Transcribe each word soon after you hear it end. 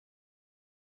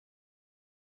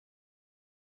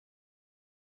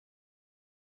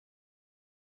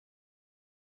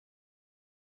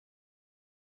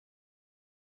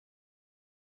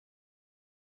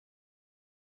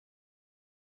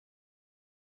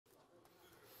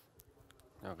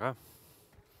Okay.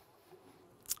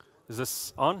 Is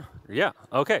this on? Yeah.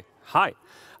 Okay. Hi.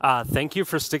 Thank you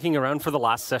for sticking around for the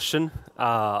last session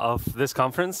of this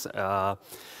conference.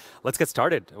 Let's get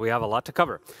started. We have a lot to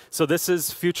cover. So this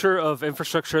is Future of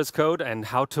Infrastructure as Code and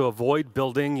how to avoid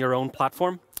building your own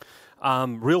platform.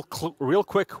 Real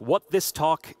quick, what this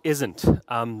talk isn't.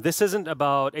 This isn't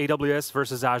about AWS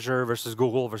versus Azure versus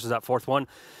Google versus that fourth one.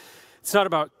 It's not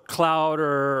about cloud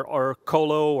or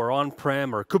colo or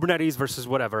on-prem or Kubernetes versus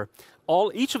whatever.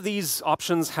 Each of these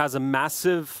options has a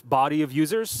massive body of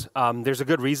users. There's a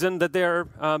good reason that they're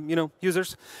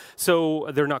users.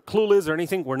 So they're not clueless or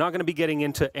anything. We're not going to be getting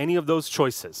into any of those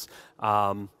choices.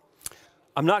 I'm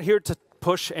not here to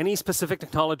push any specific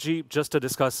technology, just to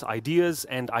discuss ideas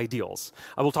and ideals.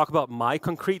 I will talk about my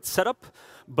concrete setup,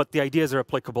 but the ideas are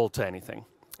applicable to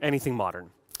anything modern.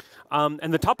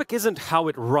 And the topic isn't how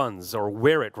it runs or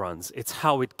where it runs, it's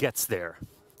how it gets there.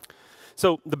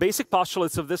 So the basic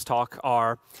postulates of this talk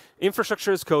are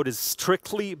infrastructure as code is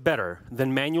strictly better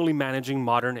than manually managing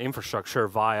modern infrastructure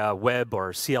via web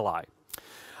or CLI.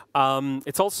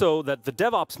 It's also that the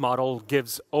DevOps model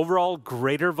gives overall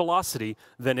greater velocity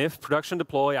than if production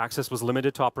deploy access was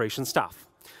limited to operations staff.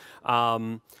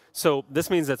 So this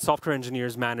means that software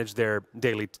engineers manage their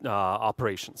daily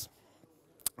operations.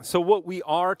 So what we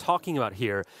are talking about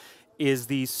here is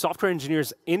the software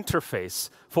engineer's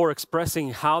interface for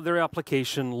expressing how their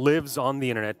application lives on the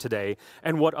internet today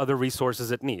and what other resources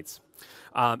it needs.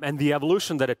 And the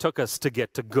evolution that it took us to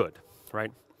get to good,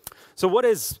 right? So what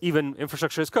is even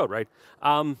infrastructure as code, right?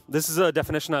 This is a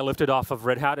definition I lifted off of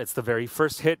Red Hat. It's the very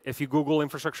first hit if you Google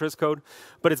infrastructure as code.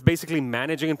 But it's basically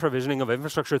managing and provisioning of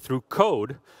infrastructure through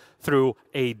code, through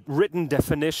a written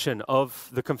definition of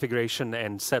the configuration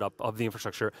and setup of the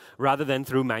infrastructure, rather than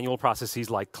through manual processes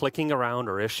like clicking around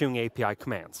or issuing API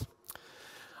commands.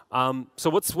 So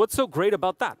what's so great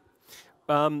about that?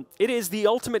 It is the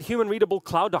ultimate human-readable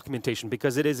cloud documentation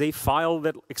because it is a file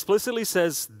that explicitly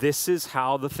says this is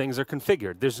how the things are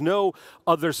configured. There's no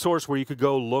other source where you could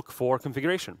go look for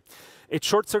configuration. It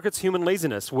short-circuits human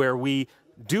laziness where we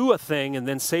do a thing and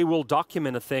then say we'll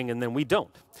document a thing and then we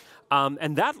don't.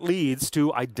 And that leads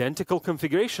to identical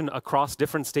configuration across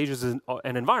different stages and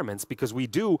environments because we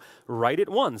do write it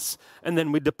once and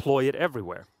then we deploy it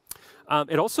everywhere.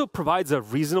 It also provides a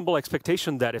reasonable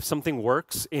expectation that if something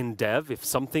works in dev, if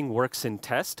something works in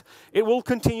test, it will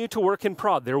continue to work in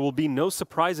prod. There will be no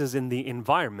surprises in the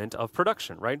environment of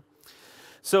production, right?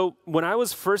 So when I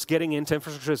was first getting into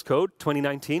infrastructure as code,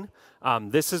 2019,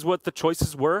 this is what the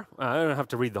choices were. I don't have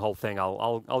to read the whole thing.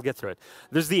 I'll get through it.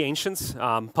 There's the ancients,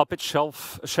 Puppet,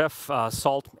 Chef,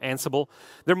 Salt, Ansible.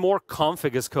 They're more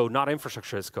config as code, not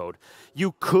infrastructure as code.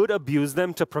 You could abuse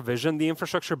them to provision the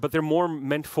infrastructure, but they're more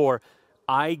meant for,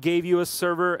 I gave you a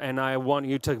server, and I want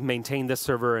you to maintain this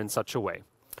server in such a way.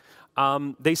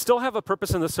 They still have a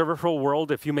purpose in the serverful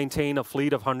world. If you maintain a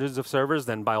fleet of hundreds of servers,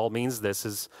 then by all means, this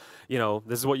is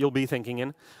what you'll be thinking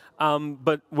in.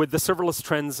 But with the serverless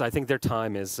trends, I think their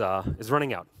time is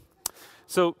running out.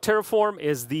 So Terraform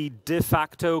is the de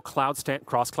facto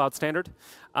cross-cloud standard.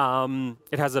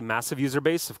 It has a massive user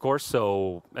base, of course.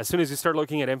 So as soon as you start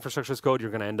looking at infrastructure as code,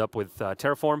 you're going to end up with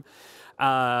Terraform.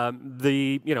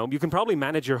 You can probably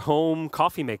manage your home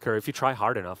coffee maker if you try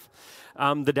hard enough.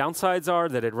 The downsides are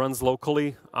that it runs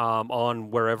locally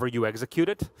on wherever you execute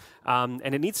it. And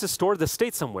it needs to store the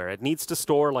state somewhere. It needs to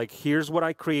store, like, here's what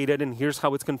I created and here's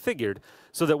how it's configured,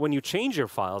 so that when you change your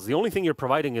files, the only thing you're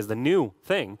providing is the new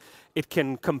thing. It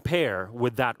can compare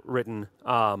with that written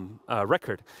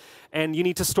record. And you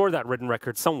need to store that written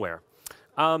record somewhere.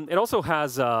 It also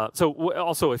has,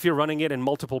 also if you're running it in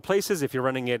multiple places, if you're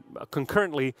running it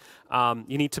concurrently,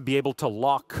 you need to be able to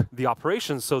lock the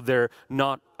operations so they're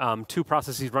not two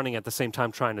processes running at the same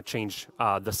time trying to change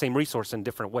the same resource in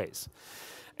different ways.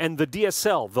 And the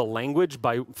DSL, the language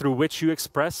through which you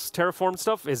express Terraform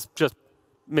stuff, is just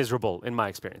miserable in my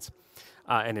experience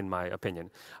and in my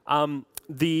opinion.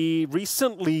 The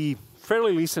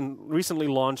fairly recently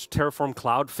launched Terraform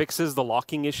Cloud fixes the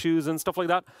locking issues and stuff like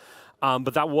that.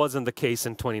 But that wasn't the case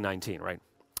in 2019, right?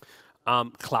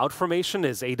 CloudFormation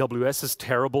is AWS's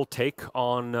terrible take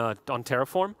on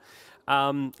Terraform.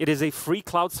 It is a free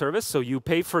cloud service, so you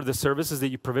pay for the services that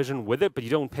you provision with it, but you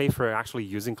don't pay for actually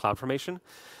using CloudFormation.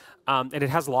 And it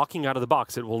has locking out of the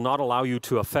box. It will not allow you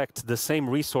to affect the same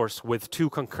resource with two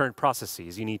concurrent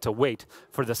processes. You need to wait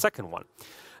for the second one.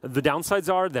 The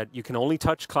downsides are that you can only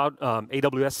touch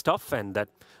AWS stuff, and that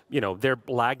they're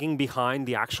lagging behind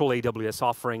the actual AWS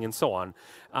offering and so on.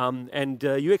 And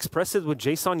you express it with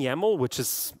JSON YAML, which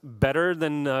is better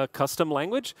than custom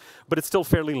language, but it's still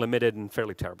fairly limited and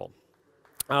fairly terrible.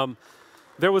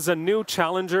 There was a new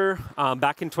challenger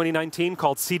back in 2019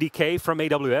 called CDK from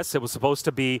AWS. It was supposed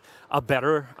to be a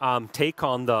better take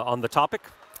on the topic.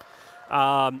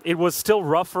 It was still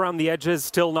rough around the edges,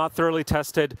 still not thoroughly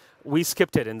tested. We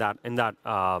skipped it in that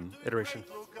iteration.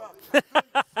 Great,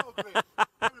 Luka. So great.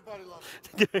 Everybody loves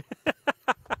it.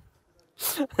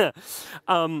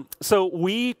 So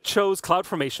we chose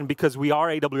CloudFormation because we are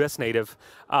AWS native.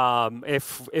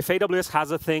 If AWS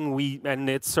has a thing and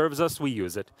it serves us, we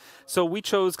use it. So we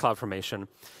chose CloudFormation.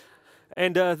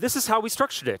 And this is how we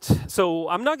structured it. So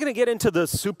I'm not going to get into the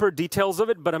super details of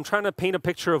it, but I'm trying to paint a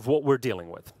picture of what we're dealing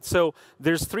with. So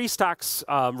there's 3 stacks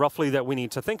roughly that we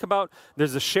need to think about.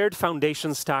 There's a shared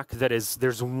foundation stack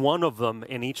there's one of them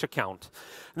in each account.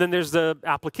 And then there's the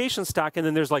application stack, and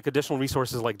then there's like additional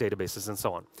resources like databases and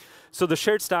so on. So the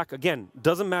shared stack, again,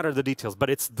 doesn't matter the details, but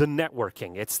it's the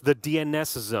networking, it's the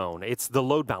DNS zone, it's the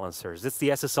load balancers, it's the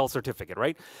SSL certificate,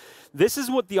 right? This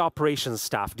is what the operations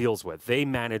staff deals with. They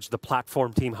manage the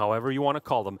platform team, however you want to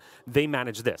call them. They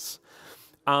manage this.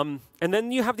 And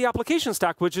then you have the application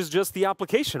stack, which is just the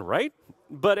application, right?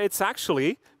 But it's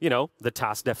actually, the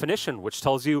task definition, which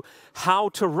tells you how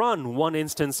to run one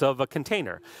instance of a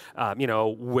container.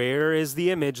 Where is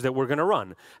the image that we're going to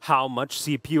run? How much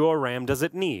CPU or RAM does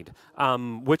it need?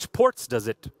 Which ports does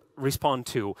it respond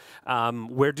to?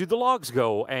 Where do the logs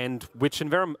go? And which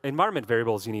environment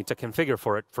variables you need to configure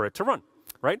for it to run,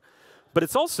 right? But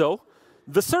it's also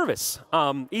the service.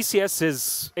 ECS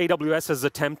is AWS's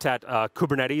attempt at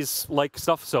Kubernetes-like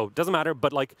stuff, so it doesn't matter.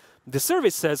 But like the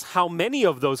service says how many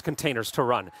of those containers to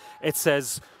run. It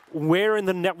says where in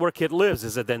the network it lives.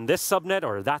 Is it then this subnet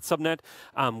or that subnet?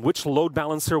 Which load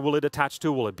balancer will it attach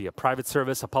to? Will it be a private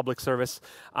service, a public service?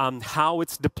 How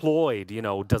it's deployed?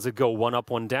 Does it go one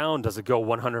up, one down? Does it go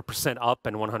 100% up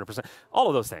and 100%? All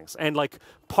of those things. And like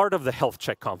part of the health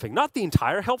check config, not the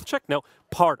entire health check. No,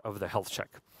 part of the health check.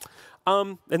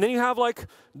 And then you have like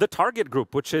the target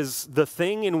group, which is the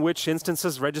thing in which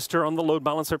instances register on the load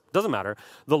balancer. Doesn't matter.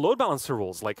 The load balancer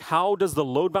rules, like how does the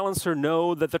load balancer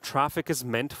know that the traffic is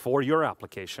meant for your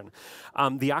application?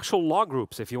 The actual log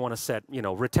groups, if you want to set,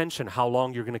 retention, how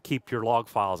long you're going to keep your log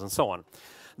files and so on.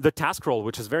 The task role,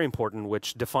 which is very important,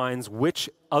 which defines which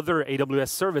other AWS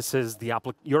services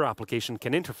your application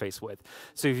can interface with.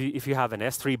 So if you have an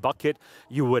S3 bucket,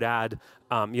 you would add,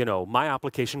 my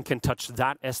application can touch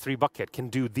that S3 bucket, can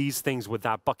do these things with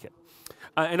that bucket.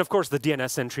 And of course, the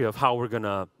DNS entry of how we're going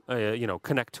to,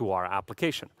 connect to our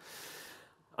application.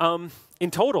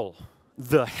 In total,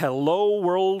 the hello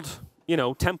world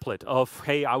template of,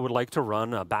 hey, I would like to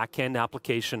run a backend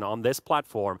application on this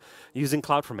platform using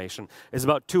CloudFormation is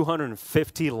about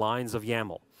 250 lines of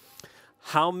YAML.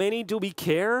 How many do we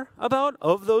care about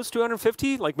of those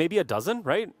 250? Like maybe a dozen,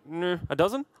 right? A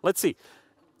dozen? Let's see.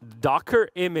 Docker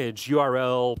image,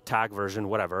 URL, tag version,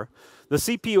 whatever. The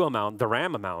CPU amount, the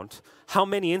RAM amount, how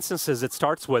many instances it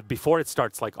starts with before it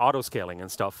starts like auto-scaling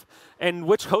and stuff, and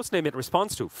which hostname it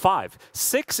responds to. 5.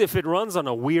 6 if it runs on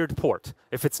a weird port,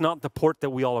 if it's not the port that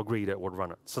we all agreed it would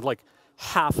run on. So like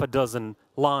half a dozen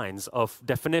lines of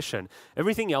definition.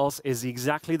 Everything else is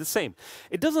exactly the same.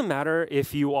 It doesn't matter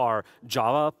if you are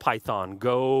Java, Python,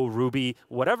 Go, Ruby,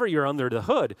 whatever you're under the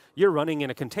hood, you're running in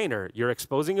a container. You're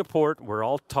exposing a port. We're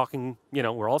all talking,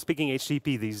 we're all speaking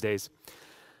HTTP these days.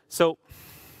 So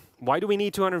why do we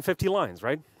need 250 lines,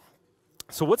 right?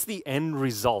 So what's the end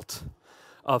result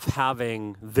of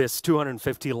having this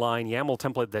 250-line YAML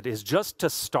template that is just to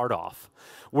start off?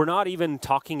 We're not even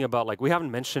talking about, like, we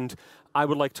haven't mentioned, I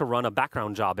would like to run a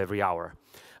background job every hour.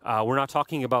 We're not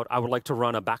talking about, I would like to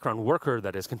run a background worker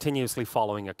that is continuously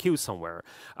following a queue somewhere.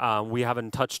 We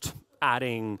haven't touched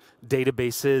adding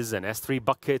databases and S3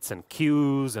 buckets and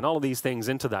queues and all of these things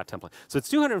into that template. So it's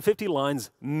 250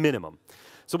 lines minimum.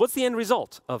 So what's the end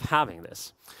result of having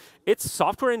this? It's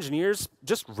software engineers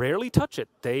just rarely touch it.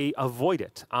 They avoid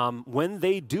it. When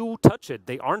they do touch it,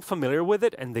 they aren't familiar with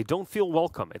it and they don't feel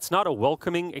welcome. It's not a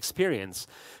welcoming experience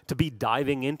to be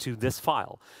diving into this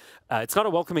file. It's not a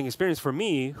welcoming experience for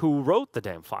me who wrote the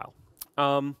damn file.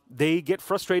 They get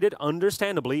frustrated,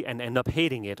 understandably, and end up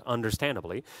hating it,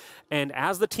 understandably. And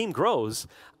as the team grows,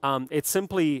 it's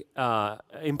simply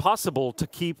impossible to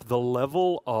keep the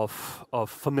level of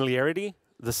familiarity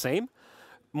the same.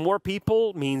 More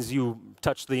people means you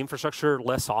touch the infrastructure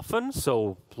less often,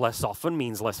 so less often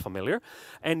means less familiar,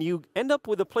 and you end up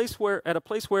with a place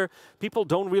where people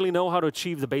don't really know how to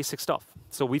achieve the basic stuff.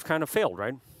 So we've kind of failed,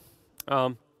 right?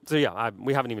 So yeah,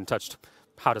 we haven't even touched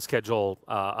how to schedule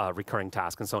a recurring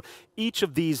task and so on. Each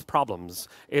of these problems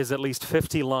is at least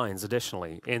 50 lines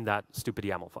additionally in that stupid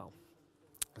YAML file.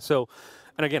 So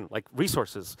And again, like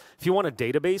resources. If you want a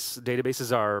database,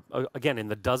 databases are, again, in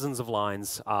the dozens of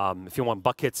lines. If you want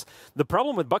buckets, the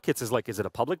problem with buckets is like, is it a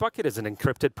public bucket? Is it an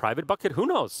encrypted private bucket? Who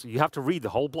knows? You have to read the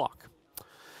whole block.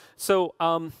 So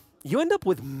you end up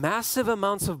with massive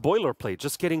amounts of boilerplate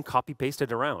just getting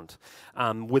copy-pasted around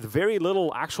with very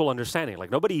little actual understanding.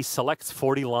 Like nobody selects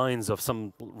 40 lines of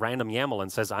some random YAML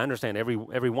and says, I understand every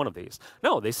one of these.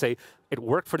 No, they say, it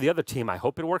worked for the other team. I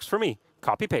hope it works for me.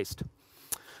 Copy-paste.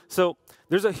 So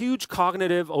there's a huge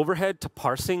cognitive overhead to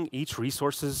parsing each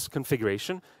resource's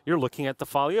configuration. You're looking at the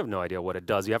file. You have no idea what it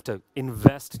does. You have to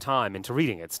invest time into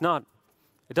reading it.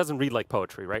 It doesn't read like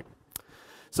poetry, right?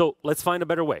 So let's find a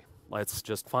better way. Let's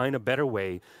just find a better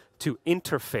way to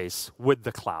interface with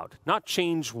the cloud, not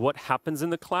change what happens in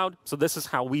the cloud. So this is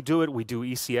how we do it. We do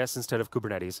ECS instead of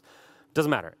Kubernetes. Doesn't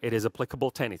matter. It is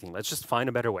applicable to anything. Let's just find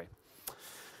a better way.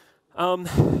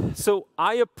 So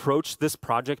I approached this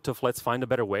project of let's find a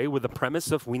better way with the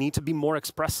premise of we need to be more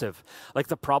expressive. Like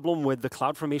the problem with the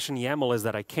CloudFormation YAML is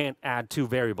that I can't add two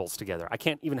variables together. I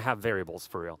can't even have variables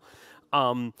for real.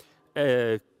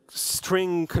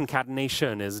 String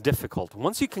concatenation is difficult.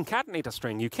 Once you concatenate a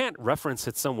string, you can't reference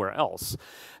it somewhere else.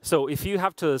 So if you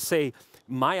have to say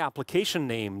my application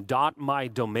name dot my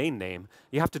domain name,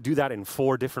 you have to do that in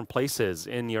 4 different places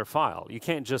in your file. You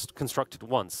can't just construct it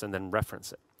once and then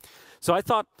reference it. So I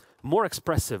thought, more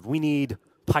expressive, we need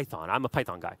Python. I'm a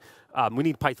Python guy. We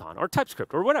need Python or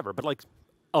TypeScript or whatever, but like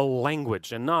a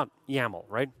language and not YAML,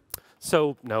 right?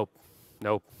 So nope,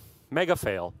 mega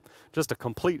fail, just a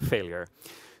complete failure.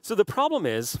 So the problem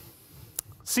is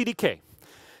CDK.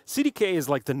 CDK is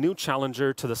like the new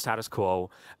challenger to the status quo,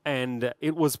 and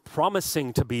it was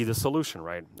promising to be the solution,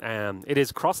 right? It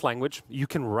is cross-language. You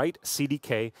can write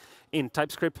CDK in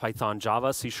TypeScript, Python,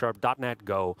 Java, C#, .NET,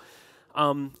 Go.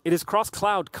 It is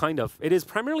cross-cloud, kind of. It is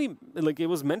primarily, like, it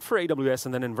was meant for AWS,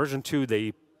 and then in version 2,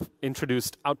 they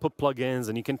introduced output plugins,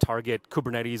 and you can target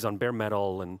Kubernetes on bare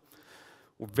metal and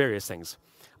various things.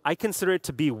 I consider it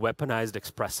to be weaponized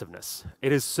expressiveness.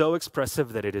 It is so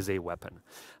expressive that it is a weapon.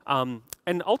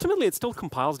 And ultimately, it still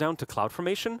compiles down to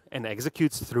CloudFormation and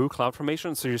executes through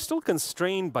CloudFormation, so you're still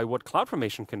constrained by what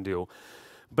CloudFormation can do,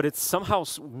 but it's somehow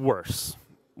worse,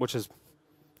 which is,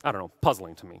 I don't know,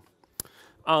 puzzling to me.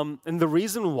 And the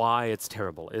reason why it's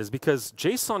terrible is because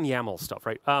JSON YAML stuff,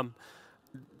 right?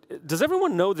 Does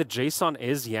everyone know that JSON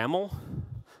is YAML?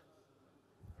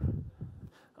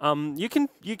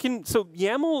 So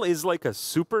YAML is like a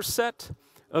superset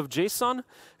of JSON.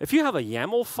 If you have a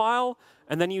YAML file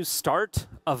and then you start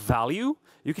a value,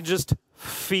 you can just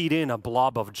feed in a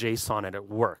blob of JSON and it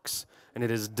works. And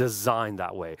it is designed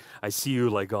that way. I see you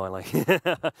like going like,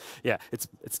 yeah,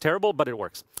 it's terrible, but it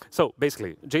works. So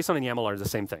basically, JSON and YAML are the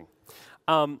same thing.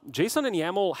 JSON and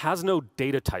YAML has no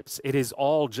data types. It is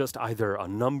all just either a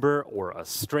number or a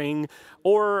string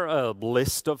or a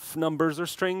list of numbers or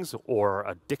strings or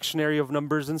a dictionary of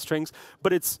numbers and strings,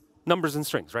 but it's numbers and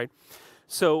strings, right?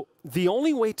 So the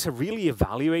only way to really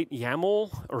evaluate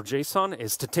YAML or JSON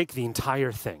is to take the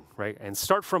entire thing, right? And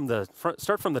start from the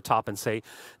top and say,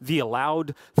 the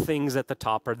allowed things at the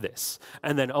top are this.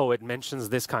 And then, oh, it mentions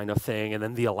this kind of thing. And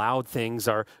then the allowed things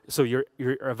are, so you're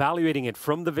evaluating it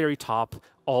from the very top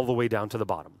all the way down to the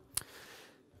bottom.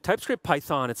 TypeScript,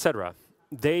 Python, etc.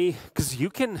 Because you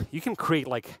can create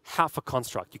like half a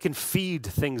construct. You can feed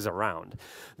things around.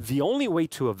 The only way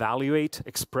to evaluate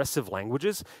expressive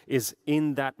languages is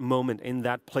in that moment, in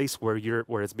that place where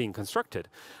it's being constructed.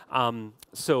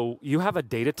 So you have a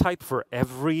data type for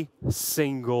every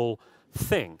single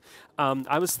thing.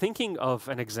 I was thinking of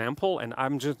an example, and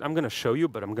I'm going to show you,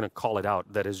 but I'm going to call it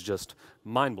out. That is just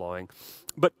mind-blowing.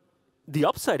 But the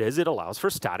upside is it allows for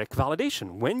static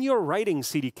validation. When you're writing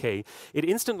CDK, it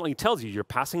instantly tells you you're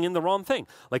passing in the wrong thing.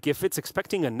 Like if it's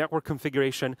expecting a network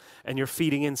configuration and you're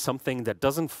feeding in something that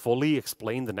doesn't fully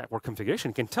explain the network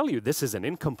configuration, it can tell you this is an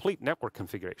incomplete network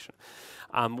configuration.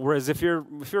 Whereas if you're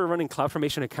running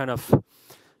CloudFormation,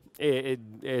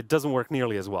 it doesn't work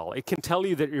nearly as well. It can tell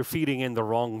you that you're feeding in the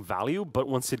wrong value, but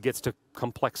once it gets to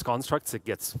complex constructs, it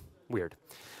gets weird.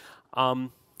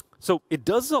 So it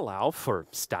does allow for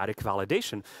static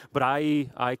validation, but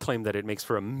I claim that it makes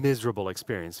for a miserable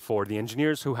experience for the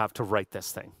engineers who have to write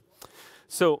this thing.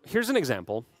 So here's an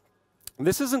example.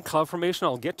 This isn't CloudFormation.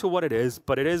 I'll get to what it is,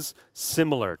 but it is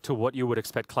similar to what you would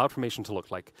expect CloudFormation to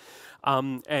look like.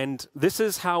 And this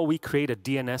is how we create a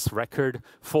DNS record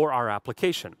for our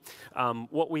application.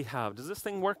 What we have, does this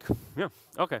thing work? Yeah,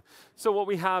 OK. So what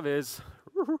we have is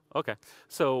Okay,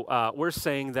 so we're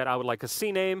saying that I would like a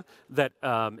CNAME that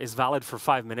is valid for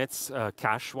 5 minutes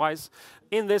cache-wise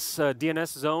in this DNS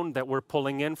zone that we're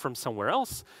pulling in from somewhere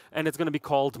else, and it's going to be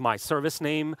called my service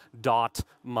name dot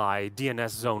my DNS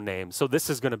zone name. So this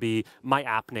is going to be my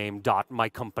app name dot my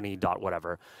company dot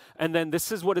whatever, and then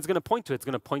this is what it's going to point to. It's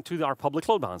going to point to our public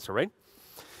load balancer, right?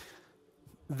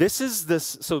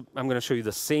 So I'm going to show you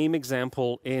the same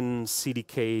example in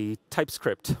CDK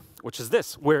TypeScript, which is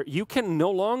this, where you can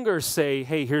no longer say,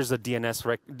 hey, here's a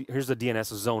DNS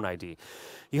zone ID.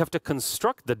 You have to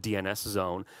construct the DNS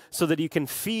zone so that you can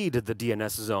feed the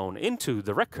DNS zone into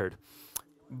the record.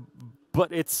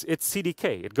 But it's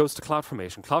CDK. It goes to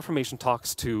CloudFormation. CloudFormation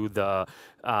talks to the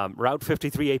Route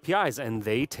 53 APIs, and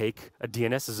they take a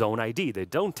DNS zone ID. They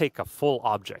don't take a full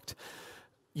object.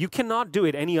 You cannot do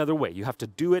it any other way. You have to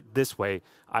do it this way.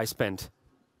 I spent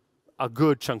a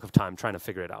good chunk of time trying to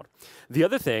figure it out. The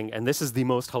other thing, and this is the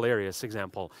most hilarious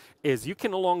example, is you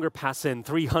can no longer pass in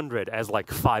 300 as like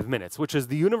 5 minutes, which is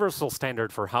the universal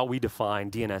standard for how we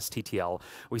define DNS TTL.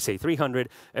 We say 300.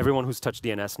 Everyone who's touched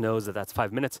DNS knows that that's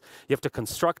 5 minutes. You have to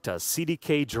construct a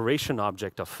CDK duration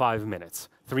object of 5 minutes.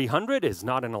 300 is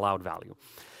not an allowed value.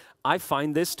 I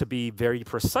find this to be very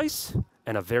precise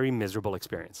and a very miserable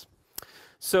experience.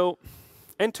 So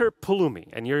enter Pulumi,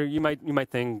 and you might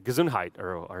think Gesundheit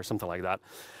or something like that.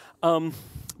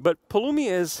 But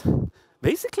Pulumi is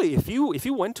basically, if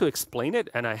you went to explain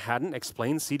it and I hadn't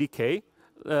explained CDK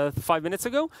 5 minutes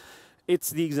ago,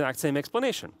 it's the exact same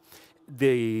explanation.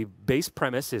 The base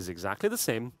premise is exactly the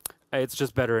same. It's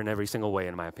just better in every single way,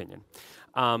 in my opinion.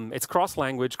 It's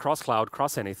cross-language, cross-cloud,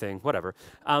 cross-anything, whatever.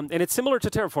 And it's similar to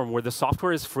Terraform, where the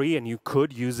software is free and you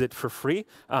could use it for free.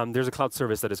 There's a cloud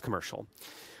service that is commercial.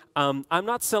 I'm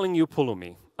not selling you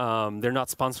Pulumi. They're not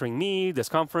sponsoring me, this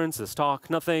conference, this talk,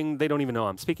 nothing. They don't even know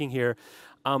I'm speaking here.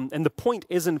 And the point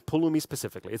isn't Pulumi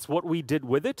specifically. It's what we did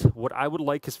with it. What I would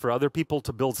like is for other people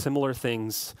to build similar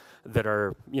things that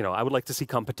are, I would like to see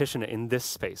competition in this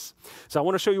space. So I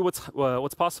want to show you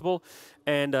what's possible,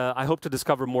 and I hope to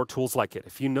discover more tools like it.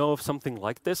 If you know of something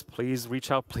like this, please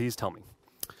reach out, please tell me.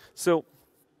 So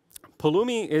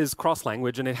Pulumi is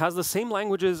cross-language, and it has the same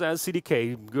languages as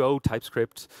CDK, Go,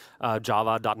 TypeScript,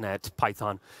 Java, .NET,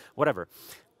 Python, whatever.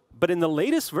 But in the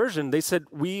latest version, they said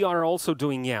we are also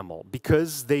doing YAML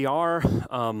because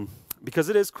because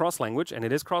it is cross-language, and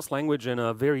it is cross-language in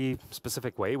a very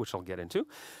specific way, which I'll get into.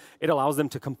 It allows them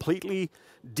to completely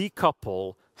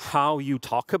decouple how you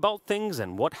talk about things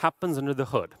and what happens under the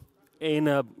hood in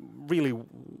a really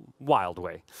wild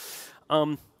way.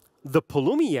 The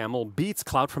Pulumi YAML beats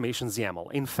CloudFormation's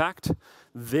YAML. In fact,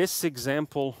 this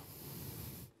example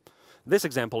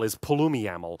is Pulumi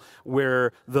YAML,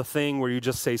 where the thing where you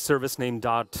just say service name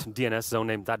dot DNS zone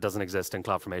name, that doesn't exist in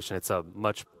CloudFormation. It's a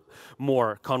much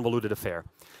more convoluted affair.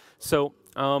 So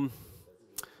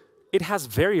it has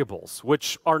variables,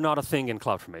 which are not a thing in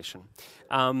CloudFormation.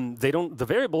 The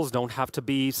variables don't have to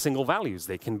be single values.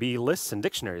 They can be lists and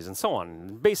dictionaries and so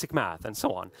on, basic math and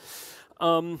so on.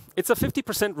 It's a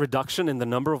 50% reduction in the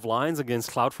number of lines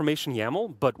against CloudFormation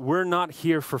YAML, but we're not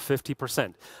here for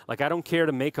 50%. Like, I don't care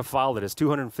to make a file that is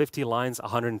 250 lines,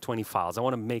 120 files. I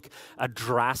want to make a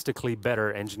drastically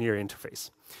better engineer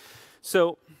interface.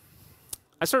 So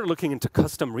I started looking into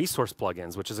custom resource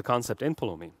plugins, which is a concept in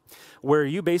Pulumi, where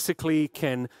you basically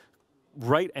can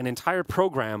write an entire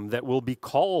program that will be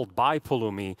called by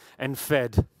Pulumi and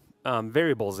fed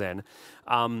variables in.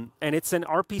 And it's an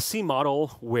RPC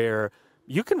model where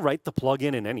you can write the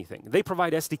plugin in anything. They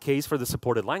provide SDKs for the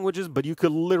supported languages, but you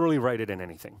could literally write it in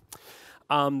anything.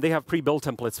 They have pre-built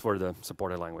templates for the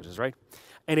supported languages, right?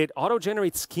 And it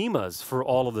auto-generates schemas for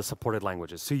all of the supported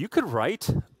languages. So you could write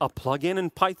a plugin in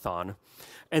Python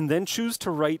and then choose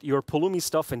to write your Pulumi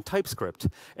stuff in TypeScript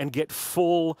and get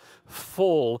full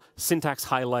syntax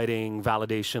highlighting,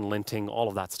 validation, linting, all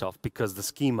of that stuff, because the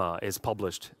schema is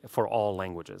published for all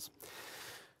languages.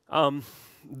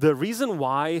 The reason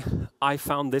why I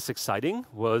found this exciting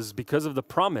was because of the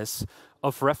promise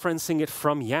of referencing it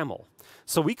from YAML.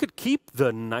 So we could keep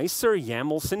the nicer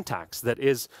YAML syntax that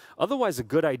is otherwise a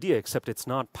good idea, except it's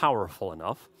not powerful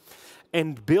enough,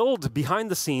 and build behind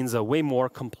the scenes a way more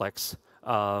complex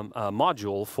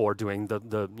module for doing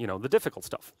the difficult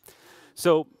stuff.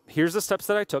 So here's the steps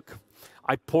that I took.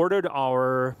 I ported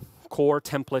our core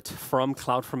template from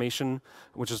CloudFormation,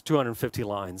 which is 250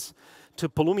 lines, to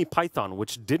Pulumi Python,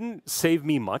 which didn't save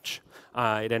me much.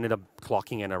 It ended up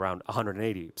clocking in around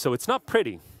 180. So it's not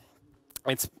pretty.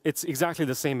 It's exactly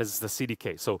the same as the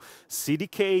CDK. So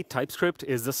CDK TypeScript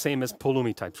is the same as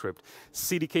Pulumi TypeScript.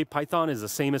 CDK Python is the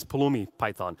same as Pulumi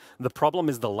Python. The problem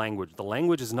is the language. The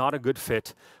language is not a good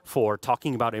fit for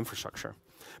talking about infrastructure.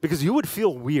 Because you would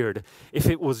feel weird if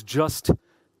it was just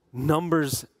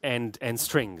numbers and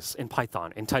strings in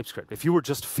Python, in TypeScript. If you were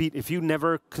just if you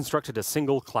never constructed a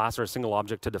single class or a single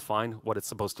object to define what it's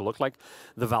supposed to look like,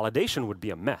 the validation would be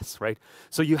a mess, right?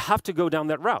 So you have to go down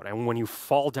that route. And when you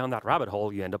fall down that rabbit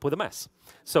hole, you end up with a mess.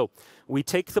 So we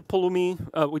take the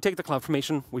Pulumi, we take the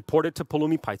CloudFormation, we port it to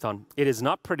Pulumi Python. It is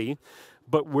not pretty,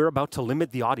 but we're about to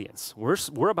limit the audience.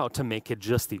 We're about to make it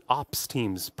just the ops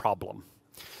team's problem.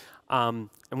 And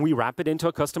we wrap it into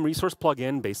a custom resource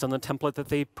plugin based on the template that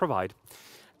they provide.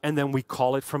 And then we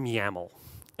call it from YAML.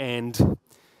 And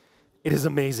it is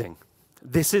amazing.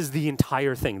 This is the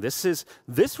entire thing.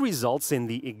 This results in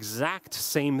the exact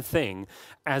same thing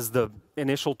as the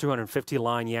initial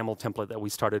 250-line YAML template that we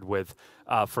started with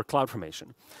for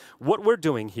CloudFormation. What we're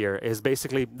doing here is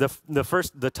basically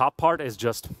the top part is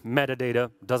just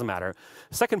metadata, doesn't matter.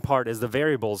 Second part is the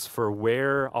variables for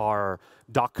where our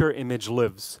Docker image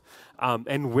lives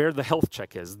and where the health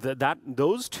check is.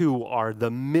 Those two are the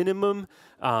minimum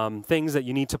things that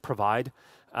you need to provide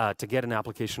to get an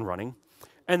application running.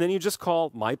 And then you just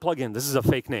call my plugin. This is a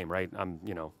fake name, right?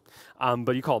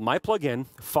 But you call my plugin.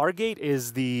 Fargate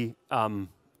is the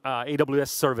AWS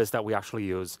service that we actually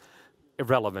use,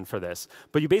 irrelevant for this.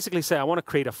 But you basically say, I want to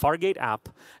create a Fargate app,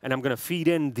 and I'm going to feed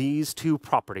in these two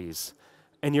properties.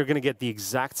 And you're going to get the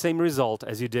exact same result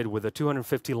as you did with the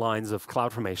 250 lines of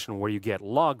CloudFormation, where you get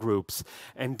log groups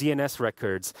and DNS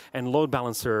records and load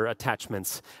balancer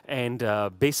attachments and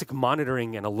basic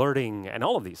monitoring and alerting and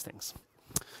all of these things.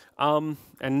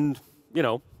 And, you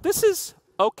know, this is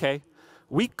OK.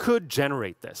 We could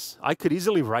generate this. I could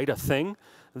easily write a thing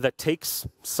that takes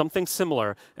something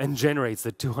similar and generates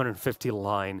the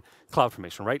 250-line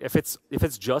CloudFormation, right? If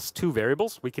it's just two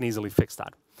variables, we can easily fix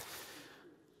that.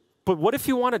 But what if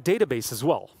you want a database as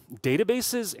well?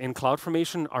 Databases in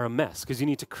CloudFormation are a mess because you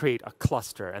need to create a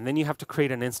cluster, and then you have to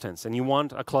create an instance, and you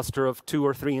want a cluster of 2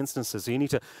 or 3 instances, so you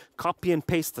need to copy and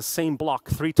paste the same block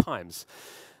 3 times.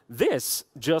 This,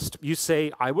 you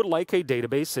say, I would like a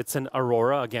database. It's an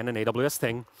Aurora, again, an AWS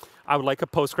thing. I would like a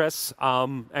Postgres.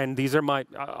 And these are my,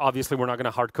 obviously, we're not going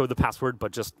to hard code the password,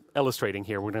 but just illustrating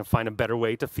here. We're going to find a better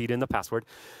way to feed in the password.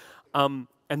 And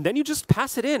then you just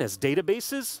pass it in as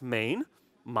databases main,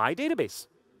 my database.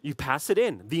 You pass it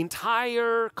in, the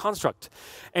entire construct.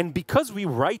 And because we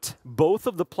write both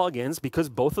of the plugins, because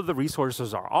both of the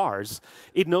resources are ours,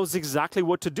 it knows exactly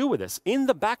what to do with this. In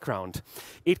the background,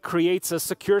 it creates a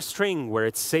secure string where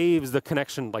it saves the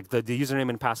connection, like the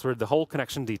username and password, the whole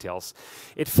connection details.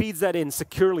 It feeds that in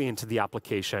securely into the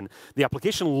application. The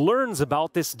application learns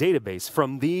about this database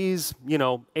from these,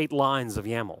 8 lines of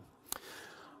YAML.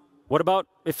 What about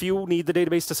if you need the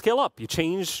database to scale up?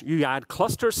 You add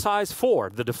cluster size 4,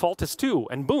 the default is 2,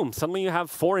 and boom, suddenly you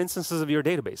have 4 instances of your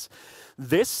database.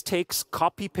 This takes in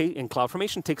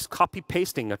CloudFormation takes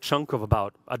copy-pasting a chunk of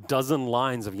about a dozen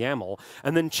lines of YAML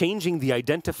and then changing the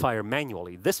identifier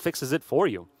manually. This fixes it for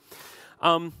you.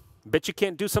 Bet you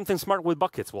can't do something smart with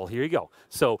buckets. Well, here you go.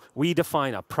 So we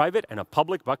define a private and a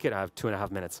public bucket. I have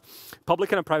 2.5 minutes.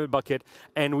 Public and a private bucket,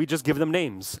 and we just give them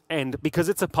names. And because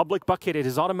it's a public bucket, it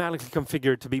is automatically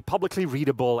configured to be publicly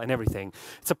readable and everything.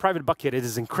 It's a private bucket. It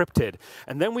is encrypted.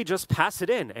 And then we just pass it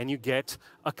in, and you get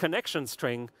a connection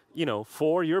string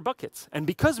for your buckets. And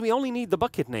because we only need the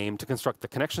bucket name to construct the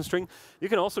connection string, you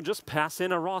can also just pass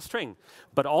in a raw string.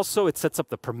 But also, it sets up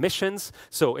the permissions.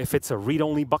 So if it's a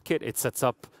read-only bucket, it sets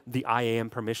up the IAM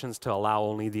permissions to allow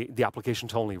only the application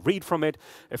to only read from it.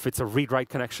 If it's a read-write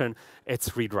connection,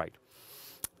 it's read-write.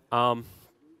 And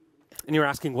you're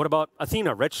asking, what about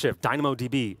Athena, Redshift,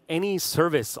 DynamoDB, any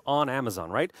service on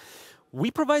Amazon, right?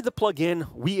 We provide the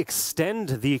plugin. We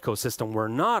extend the ecosystem. We're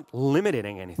not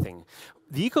limiting anything.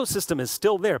 The ecosystem is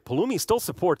still there. Pulumi still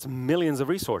supports millions of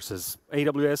resources,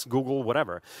 AWS, Google,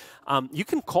 whatever. You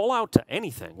can call out to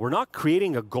anything. We're not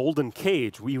creating a golden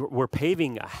cage. We're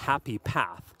paving a happy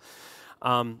path.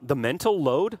 The mental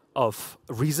load of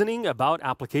reasoning about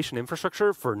application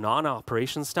infrastructure for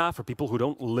non-operation staff, for people who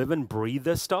don't live and breathe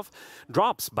this stuff,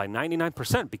 drops by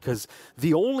 99% because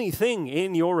the only thing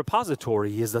in your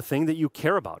repository is the thing that you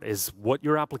care about, is what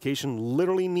your application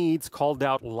literally needs, called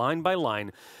out line by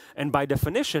line. And by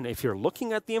definition, if you're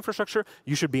looking at the infrastructure,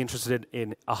 you should be interested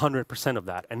in 100% of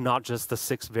that and not just the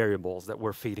 6 variables that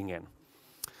we're feeding in.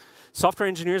 Software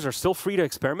engineers are still free to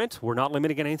experiment. We're not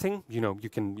limiting anything. You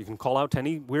can call out to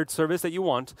any weird service that you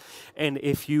want. And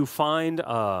if you find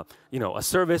a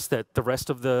service that the rest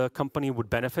of the company would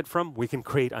benefit from, we can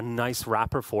create a nice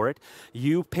wrapper for it.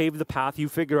 You pave the path. You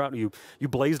figure out, you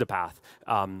blaze the path.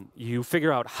 You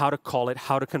figure out how to call it,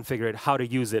 how to configure it, how to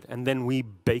use it, and then we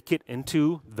bake it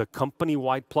into the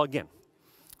company-wide plugin,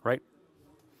 right?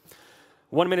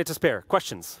 1 minute to spare.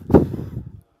 Questions?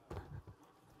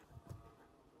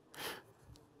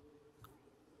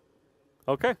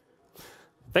 Okay.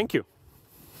 Thank you.